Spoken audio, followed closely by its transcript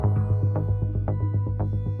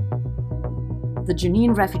The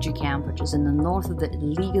Jenin refugee camp, which is in the north of the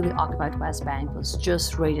illegally occupied West Bank, was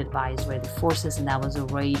just raided by Israeli forces, and that was a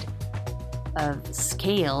raid of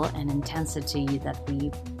scale and intensity that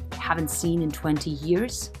we haven't seen in 20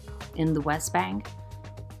 years in the West Bank.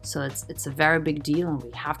 So it's a very big deal, and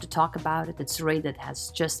we have to talk about it. It's a raid that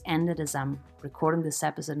has just ended as I'm recording this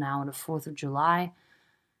episode now on the 4th of July.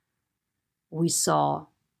 We saw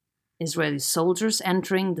Israeli soldiers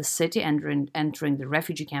entering the city, entering the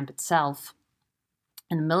refugee camp itself,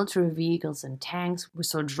 and military vehicles and tanks. We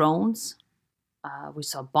saw drones. We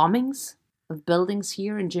saw bombings of buildings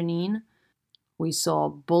here in Jenin. We saw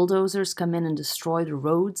bulldozers come in and destroy the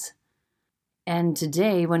roads. And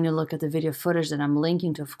today, when you look at the video footage that I'm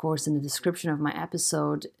linking to, of course, in the description of my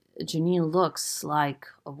episode, Jenin looks like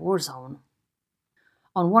a war zone.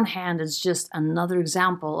 On one hand, it's just another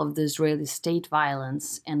example of the Israeli state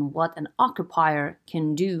violence and what an occupier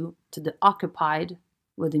can do to the occupied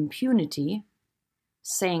with impunity,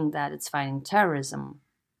 saying that it's fighting terrorism.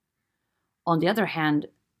 On the other hand,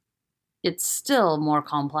 it's still more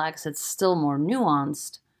complex, it's still more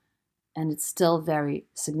nuanced, and it's still very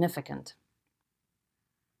significant.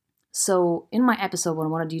 So in my episode, what I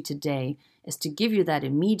want to do today is to give you that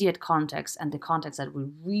immediate context and the context that we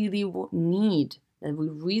really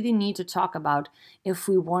need to talk about if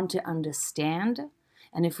we want to understand,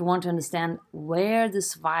 and if we want to understand where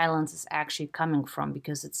this violence is actually coming from,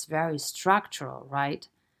 because it's very structural, right?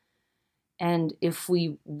 And if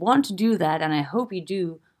we want to do that, and I hope you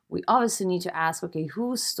do, we obviously need to ask, okay,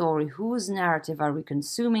 whose story, whose narrative are we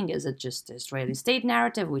consuming? Is it just the Israeli state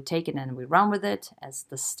narrative? We take it and we run with it as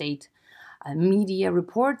the state media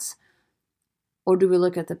reports? Or do we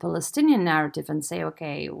look at the Palestinian narrative and say,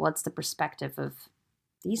 okay, what's the perspective of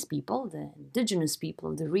these people, the indigenous people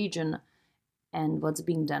of the region, and what's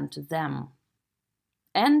being done to them?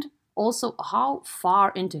 And also, how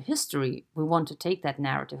far into history we want to take that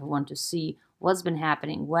narrative. We want to see what's been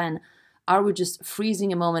happening when. Are we just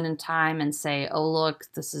freezing a moment in time and say, oh, look,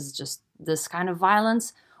 this is just this kind of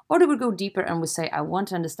violence? Or do we go deeper and we say, I want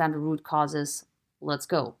to understand the root causes, let's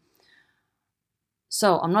go.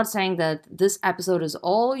 So I'm not saying that this episode is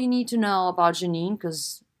all you need to know about Jenin,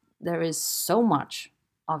 because there is so much,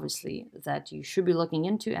 obviously, that you should be looking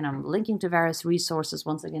into, and I'm linking to various resources,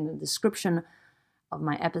 once again, in the description of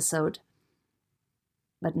my episode.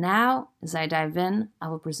 But now, as I dive in, I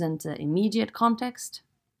will present the immediate context,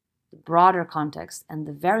 the broader context, and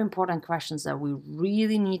the very important questions that we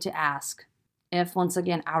really need to ask if, once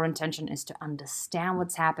again, our intention is to understand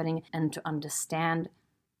what's happening and to understand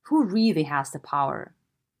who really has the power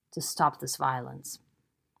to stop this violence.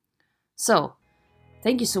 So,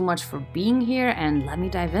 thank you so much for being here, and let me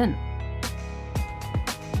dive in.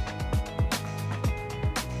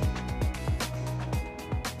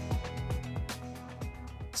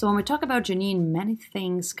 So when we talk about Jenin, many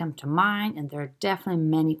things come to mind, and there are definitely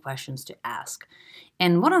many questions to ask.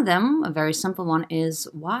 And one of them, a very simple one, is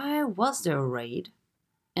why was there a raid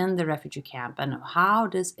in the refugee camp, and how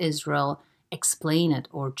does Israel explain it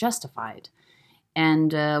or justify it?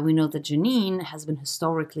 And we know that Jenin has been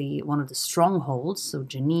historically one of the strongholds, so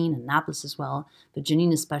Jenin and Nablus as well, but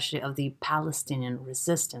Jenin especially of the Palestinian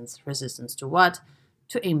resistance. Resistance to what?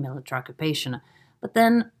 To a military occupation. But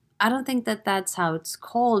then I don't think that that's how it's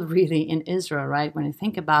called really in Israel, right? When you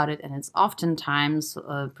think about it, and it's oftentimes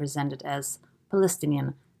presented as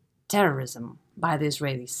Palestinian terrorism by the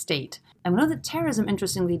Israeli state. And we know that terrorism,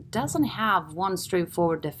 interestingly, doesn't have one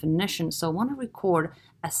straightforward definition, so I want to record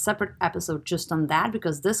a separate episode just on that,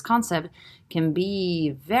 because this concept can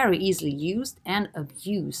be very easily used and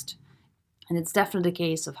abused. And it's definitely the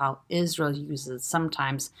case of how Israel uses it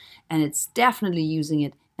sometimes, and it's definitely using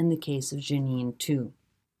it in the case of Jenin too.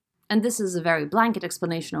 And this is a very blanket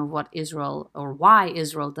explanation of what Israel, or why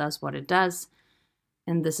Israel does what it does.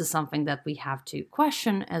 And this is something that we have to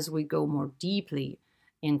question as we go more deeply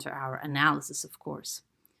into our analysis, of course.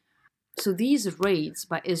 So these raids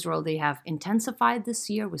by Israel, they have intensified this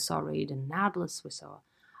year. We saw a raid in Nablus, we saw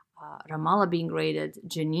Ramallah being raided.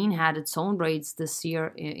 Jenin had its own raids this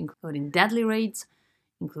year, including deadly raids,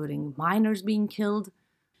 including minors being killed.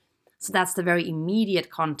 So that's the very immediate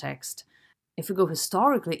context. If we go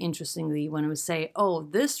historically, interestingly, when we say, oh,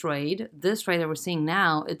 this raid that we're seeing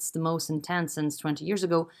now, it's the most intense since 20 years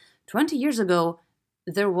ago. 20 years ago,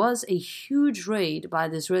 there was a huge raid by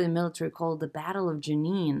the Israeli military called the Battle of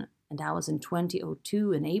Jenin, and that was in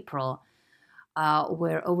 2002 in April,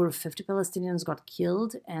 where over 50 Palestinians got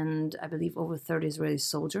killed and I believe over 30 Israeli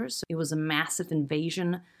soldiers. It was a massive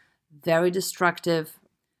invasion, very destructive,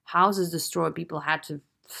 houses destroyed, people had to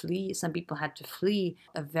flee. Some people had to flee.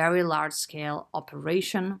 A very large-scale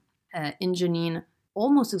operation in Jenin,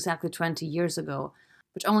 almost exactly 20 years ago,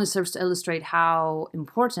 which only serves to illustrate how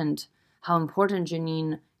important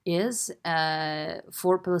Jenin is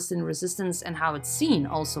for Palestinian resistance and how it's seen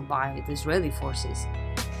also by the Israeli forces.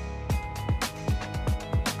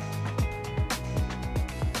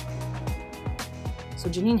 So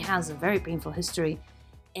Jenin has a very painful history,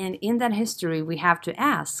 and in that history we have to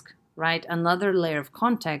ask, right, another layer of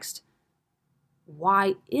context.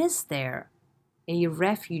 Why is there a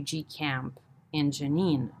refugee camp in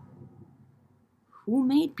Jenin? Who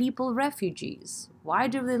made people refugees? Why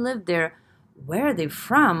do they live there? Where are they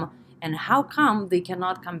from? And how come they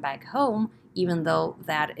cannot come back home, even though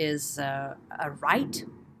that is a right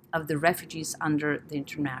of the refugees under the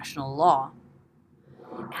international law?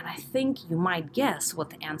 And I think you might guess what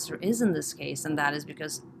the answer is in this case, and that is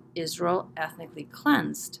because Israel ethnically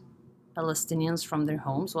cleansed Palestinians from their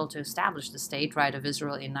homes, well, to establish the state, right, of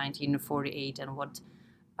Israel in 1948 and what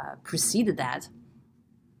preceded that.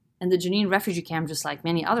 And the Jenin refugee camp, just like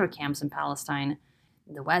many other camps in Palestine,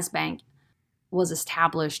 the West Bank, was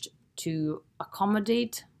established to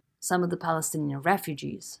accommodate some of the Palestinian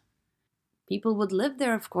refugees. People would live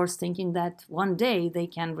there, of course, thinking that one day they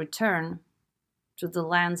can return to the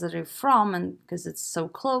lands that they're from, and because it's so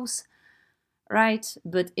close, right?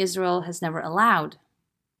 But Israel has never allowed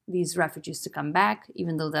these refugees to come back,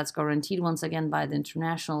 even though that's guaranteed once again by the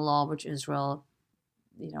international law, which Israel,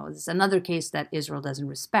 is another case that Israel doesn't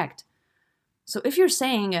respect. So if you're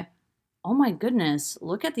saying, oh my goodness,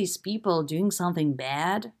 look at these people doing something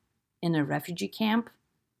bad in a refugee camp,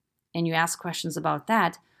 and you ask questions about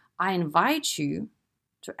that, I invite you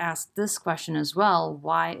to ask this question as well.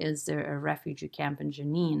 Why is there a refugee camp in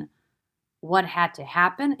Jenin? What had to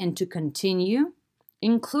happen and to continue,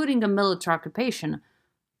 including a military occupation,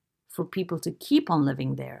 for people to keep on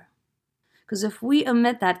living there? Because if we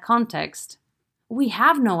omit that context, we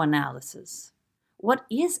have no analysis. What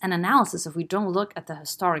is an analysis if we don't look at the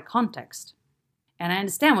historic context? And I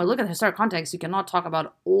understand when we look at the historic context, you cannot talk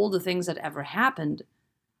about all the things that ever happened.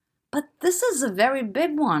 But this is a very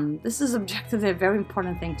big one. This is objectively a very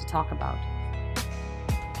important thing to talk about.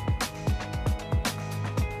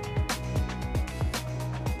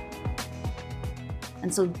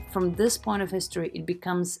 And so from this point of history, it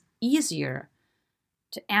becomes easier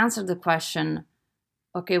to answer the question,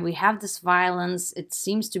 okay, we have this violence, it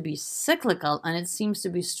seems to be cyclical and it seems to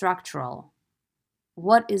be structural.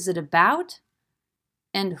 What is it about?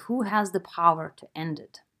 And who has the power to end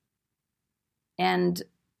it? And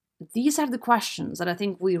these are the questions that I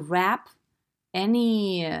think we wrap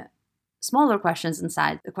any smaller questions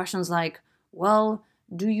inside. The questions like, well,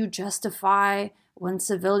 do you justify when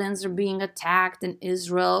civilians are being attacked in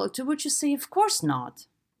Israel? To which you say, of course not.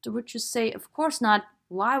 To which you say, of course not.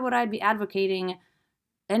 Why would I be advocating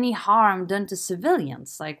any harm done to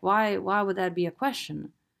civilians? Like, why would that be a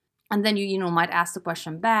question? And then you might ask the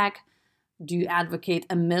question back, do you advocate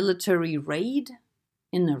a military raid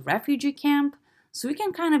in a refugee camp? So we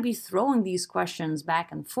can kind of be throwing these questions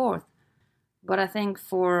back and forth. But I think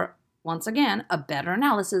for, once again, a better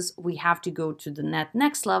analysis, we have to go to the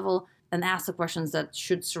next level and ask the questions that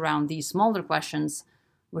should surround these smaller questions,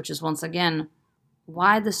 which is, once again,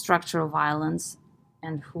 why the structural violence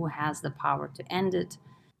and who has the power to end it?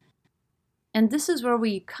 And this is where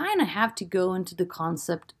we kind of have to go into the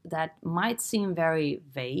concept that might seem very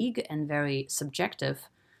vague and very subjective,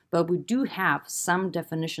 but we do have some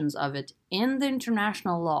definitions of it in the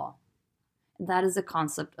international law. That is the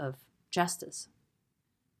concept of justice.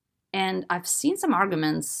 And I've seen some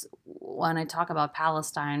arguments when I talk about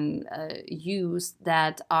Palestine used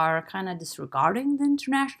that are kind of disregarding the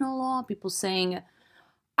international law. People saying,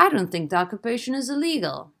 I don't think the occupation is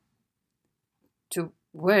illegal. To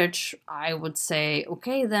which I would say,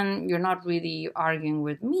 okay, then you're not really arguing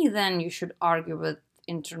with me, then you should argue with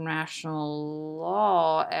international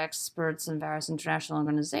law experts in various international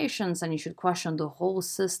organizations, and you should question the whole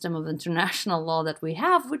system of international law that we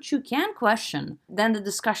have, which you can question. Then the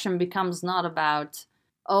discussion becomes not about,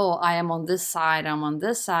 oh, I am on this side, I'm on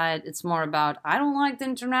this side. It's more about, I don't like the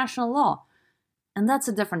international law. And that's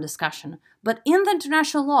a different discussion. But in the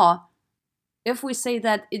international law, if we say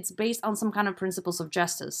that it's based on some kind of principles of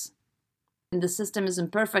justice, and the system is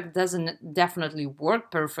imperfect, doesn't definitely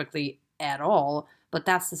work perfectly at all, but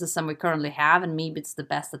that's the system we currently have, and maybe it's the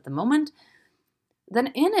best at the moment, then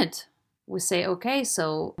in it, we say, okay,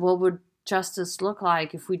 so what would justice look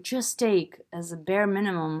like if we just take as a bare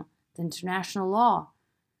minimum the international law?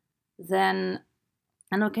 Then,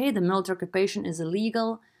 and okay, the military occupation is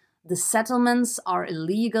illegal, the settlements are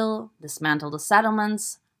illegal, dismantle the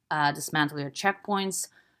settlements, dismantle your checkpoints,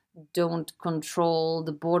 Don't control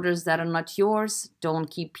the borders that are not yours.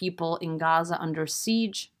 Don't keep people in Gaza under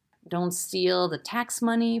siege. Don't steal the tax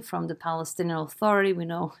money from the Palestinian Authority. We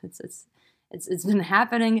know it's been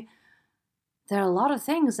happening. There are a lot of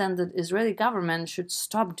things that the Israeli government should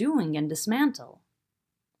stop doing and dismantle.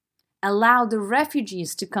 Allow the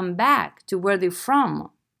refugees to come back to where they're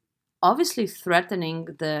from, obviously threatening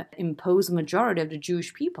the imposed majority of the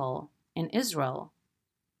Jewish people in Israel.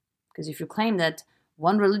 Because if you claim that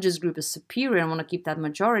one religious group is superior and want to keep that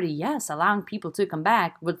majority, yes, allowing people to come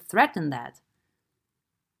back would threaten that.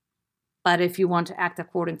 But if you want to act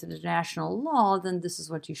according to the international law, then this is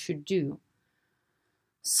what you should do.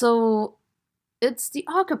 So it's the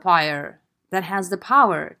occupier that has the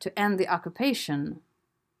power to end the occupation.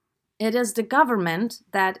 It is the government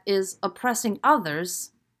that is oppressing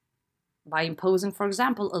others by imposing, for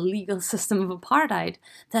example, a legal system of apartheid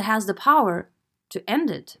that has the power to end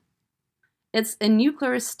it. It's a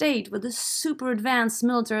nuclear state with a super advanced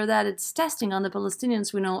military that it's testing on the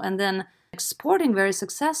Palestinians, we know, and then exporting very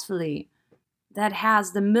successfully, that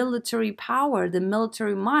has the military power, the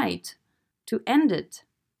military might to end it.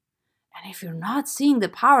 And if you're not seeing the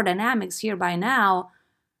power dynamics here by now,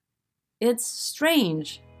 it's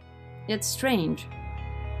strange. It's strange.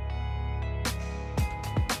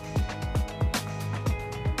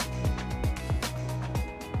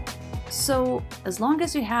 So, as long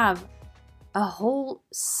as you have a whole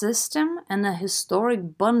system and a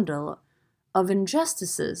historic bundle of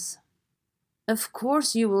injustices, of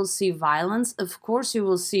course you will see violence, of course you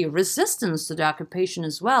will see resistance to the occupation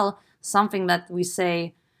as well, something that we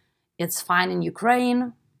say it's fine in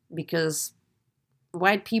Ukraine because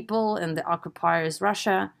white people and the occupier is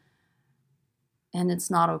Russia, and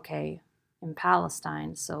it's not okay in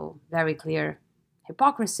Palestine. So very clear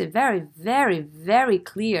hypocrisy, very, very, very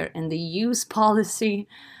clear in the use policy,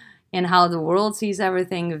 in how the world sees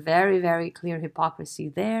everything, very, very clear hypocrisy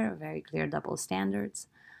there, very clear double standards.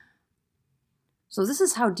 So this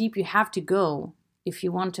is how deep you have to go if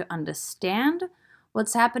you want to understand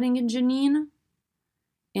what's happening in Jenin,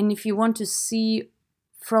 and if you want to see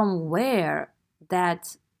from where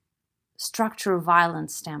that structure of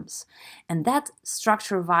violence stems. And that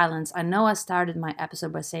structure of violence, I know I started my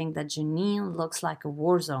episode by saying that Jenin looks like a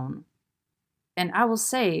war zone. And I will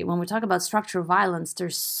say, when we talk about structural violence,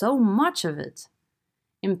 there's so much of it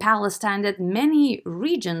in Palestine that many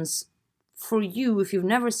regions, for you, if you've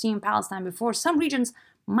never seen Palestine before, some regions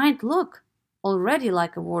might look already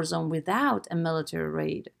like a war zone without a military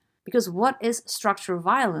raid. Because what is structural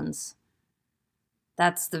violence?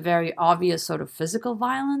 That's the very obvious sort of physical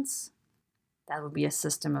violence. That would be a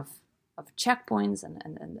system of checkpoints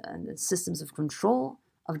and systems of control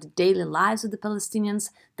of the daily lives of the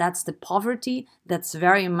Palestinians. That's the poverty that's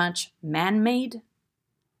very much man-made.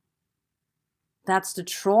 That's the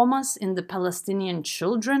traumas in the Palestinian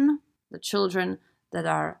children, the children that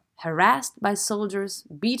are harassed by soldiers,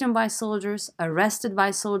 beaten by soldiers, arrested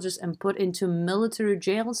by soldiers, and put into military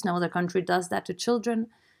jails. No other country does that to children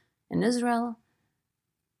in Israel.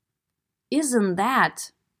 Isn't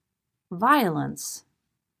that violence?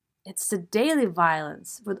 It's the daily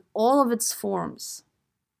violence with all of its forms.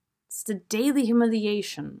 It's the daily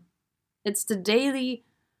humiliation. It's the daily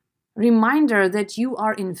reminder that you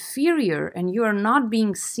are inferior and you are not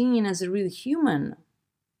being seen as a real human.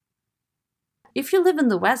 If you live in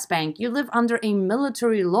the West Bank, you live under a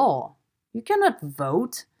military law. You cannot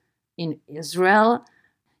vote in Israel.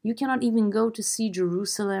 You cannot even go to see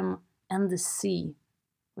Jerusalem and the sea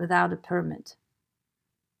without a permit.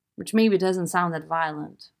 Which maybe doesn't sound that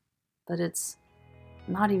violent, but it's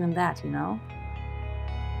not even that, you know?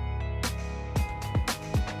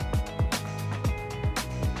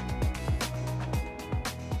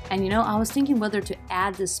 And I was thinking whether to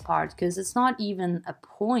add this part, because it's not even a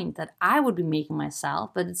point that I would be making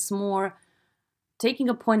myself, but it's more taking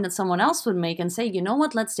a point that someone else would make and say, you know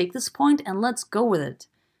what, let's take this point and let's go with it.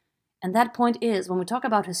 And that point is, when we talk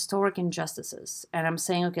about historic injustices, and I'm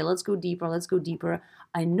saying, okay, let's go deeper.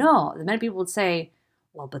 I know that many people would say,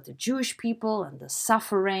 well, but the Jewish people and the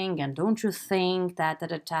suffering, and don't you think that,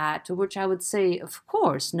 to which I would say, of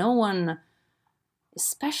course, no one,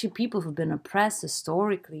 especially people who've been oppressed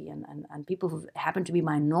historically and people who happen to be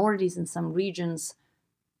minorities in some regions,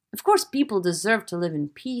 of course, people deserve to live in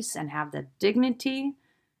peace and have that dignity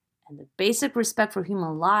and the basic respect for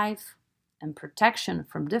human life and protection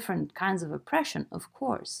from different kinds of oppression, of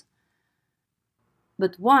course.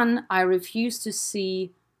 But one, I refuse to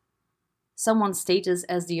see someone's status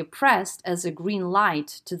as the oppressed as a green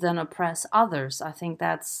light to then oppress others. I think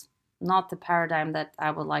that's not the paradigm that I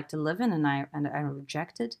would like to live in, and I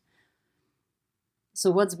reject it. So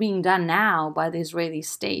what's being done now by the Israeli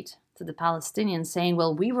state to the Palestinians, saying,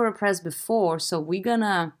 well, we were oppressed before, so we're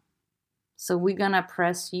gonna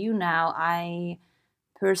oppress you now. I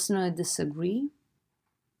personally disagree.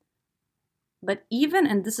 But even,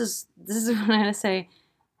 and this is what I'm gonna say,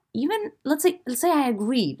 even let's say I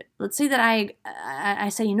agreed. Let's say that I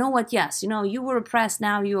say, you know what, yes, you were oppressed,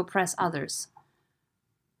 now you oppress others.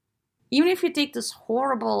 Even if you take this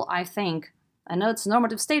horrible, I know it's a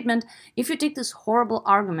normative statement, if you take this horrible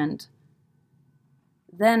argument,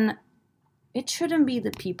 then it shouldn't be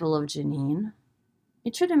the people of Jenin.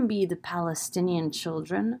 It shouldn't be the Palestinian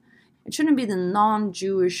children. It shouldn't be the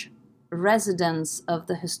non-Jewish residents of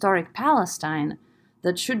the historic Palestine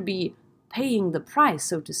that should be paying the price,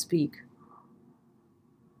 so to speak.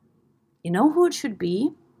 You know who it should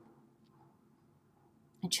be?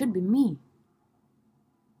 It should be me.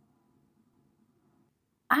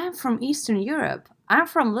 I'm from Eastern Europe. I'm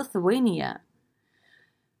from Lithuania,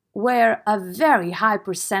 where a very high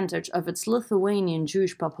percentage of its Lithuanian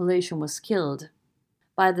Jewish population was killed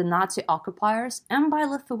by the Nazi occupiers and by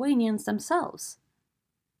Lithuanians themselves.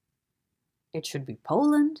 It should be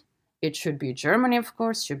Poland. It should be Germany, of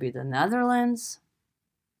course. It should be the Netherlands.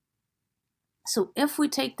 So if we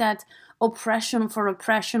take that oppression for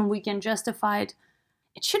oppression, we can justify it.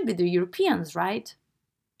 It should be the Europeans, right?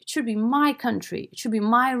 It should be my country. It should be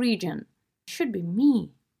my region. It should be me.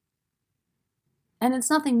 And it's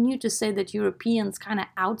nothing new to say that Europeans kind of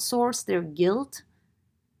outsourced their guilt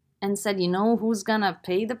and said, who's gonna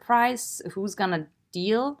pay the price? Who's gonna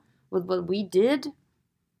deal with what we did?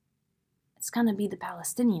 It's gonna be the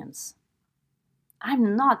Palestinians.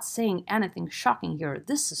 I'm not saying anything shocking here.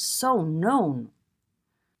 This is so known.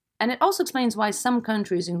 And it also explains why some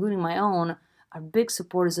countries, including my own, are big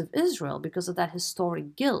supporters of Israel because of that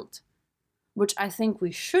historic guilt, which I think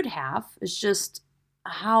we should have. It's just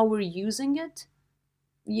how we're using it,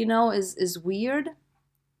 is weird.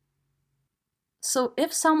 So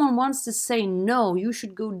if someone wants to say, no, you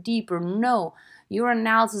should go deeper, no, your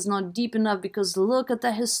analysis is not deep enough because look at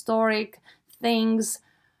the historic things.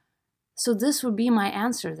 So this would be my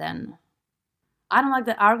answer then. I don't like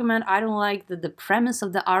the argument. I don't like the premise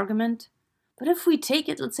of the argument. But if we take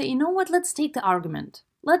it, let's say, you know what, let's take the argument.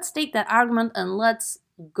 Let's take that argument and let's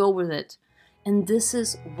go with it. And this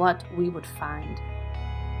is what we would find.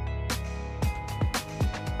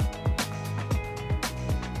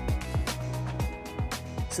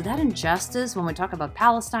 So that injustice, when we talk about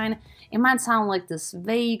Palestine, it might sound like this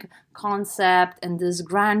vague concept and this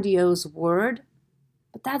grandiose word,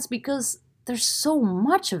 but that's because there's so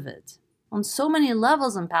much of it on so many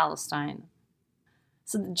levels in Palestine.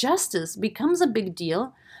 So the justice becomes a big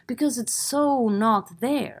deal because it's so not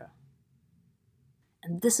there.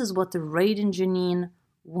 And this is what the raid in Jenin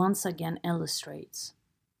once again illustrates.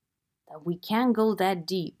 That we can't go that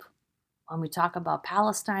deep when we talk about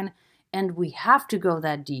Palestine, and we have to go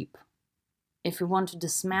that deep if we want to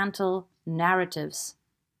dismantle narratives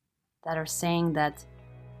that are saying that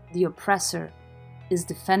the oppressor is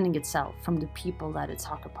defending itself from the people that it's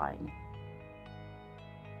occupying.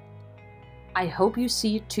 I hope you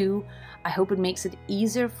see it too. I hope it makes it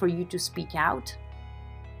easier for you to speak out.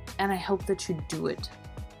 And I hope that you do it.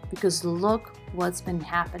 Because look what's been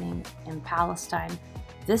happening in Palestine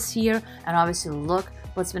this year, and obviously look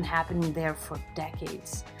what's been happening there for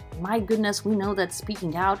decades. My goodness, we know that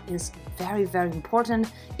speaking out is very, very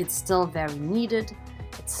important. It's still very needed.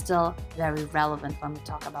 It's still very relevant when we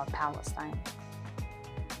talk about Palestine.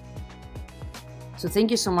 So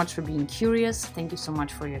thank you so much for being curious. Thank you so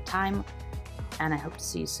much for your time. And I hope to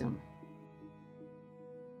see you soon.